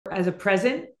as a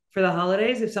present for the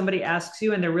holidays, if somebody asks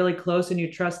you and they're really close and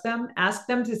you trust them, ask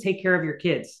them to take care of your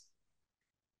kids.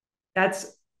 That's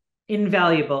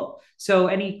invaluable. So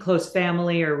any close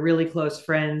family or really close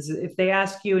friends, if they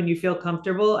ask you and you feel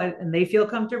comfortable and they feel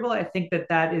comfortable, I think that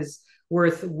that is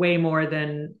worth way more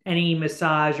than any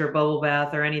massage or bubble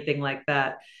bath or anything like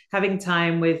that. Having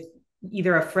time with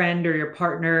either a friend or your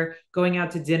partner, going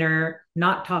out to dinner,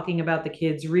 not talking about the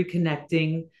kids,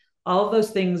 reconnecting, all of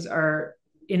those things are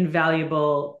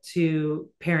invaluable to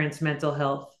parents' mental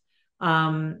health.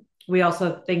 We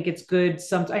also think it's good.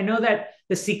 I know that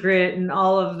The Secret and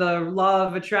all of the law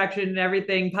of attraction and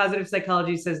everything, positive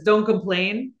psychology says don't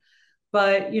complain.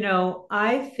 But,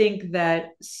 I think that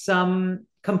some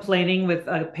complaining with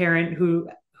a parent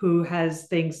who has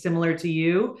things similar to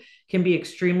you can be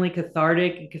extremely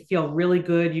cathartic. It could feel really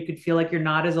good. You could feel like you're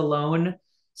not as alone.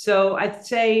 So I'd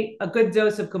say a good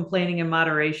dose of complaining in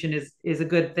moderation is a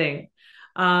good thing.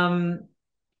 Um,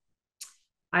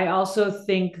 I also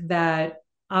think that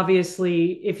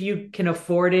obviously, if you can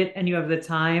afford it and you have the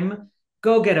time,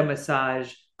 go get a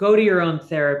massage, go to your own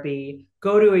therapy,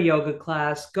 go to a yoga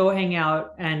class, go hang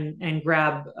out and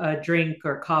grab a drink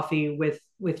or coffee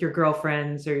with your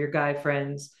girlfriends or your guy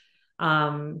friends,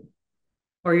 um,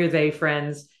 or your they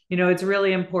friends. It's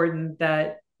really important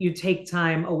that you take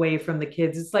time away from the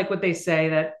kids. It's like what they say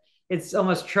that it's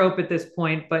almost trope at this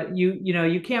point, but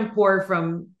you can't pour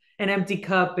from an empty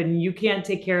cup and you can't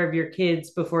take care of your kids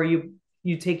before you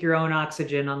take your own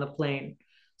oxygen on the plane.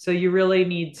 So you really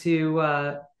need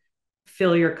to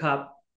fill your cup.